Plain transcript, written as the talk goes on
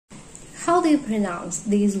How do you pronounce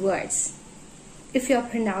these words? If you're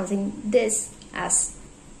pronouncing this as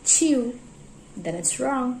chew, then it's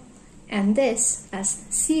wrong, and this as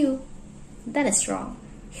sew, then it's wrong.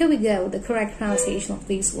 Here we go with the correct pronunciation of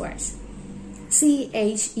these words.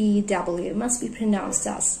 CHEW must be pronounced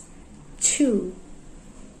as chew,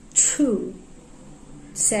 true.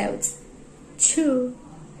 So it's chew,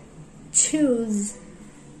 choose,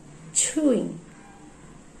 chewing,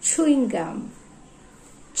 chewing gum,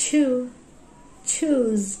 chew,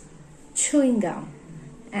 choose, chewing gum.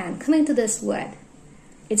 And coming to this word,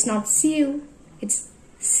 it's not sew, it's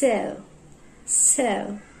sew,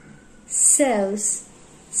 sew, sews,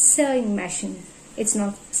 sewing machine. It's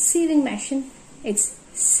not sewing machine, it's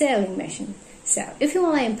sewing machine. So if you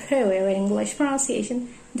want to improve your English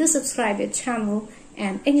pronunciation, do subscribe to your channel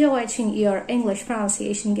and enjoy watching your English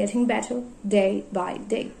pronunciation getting better day by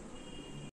day.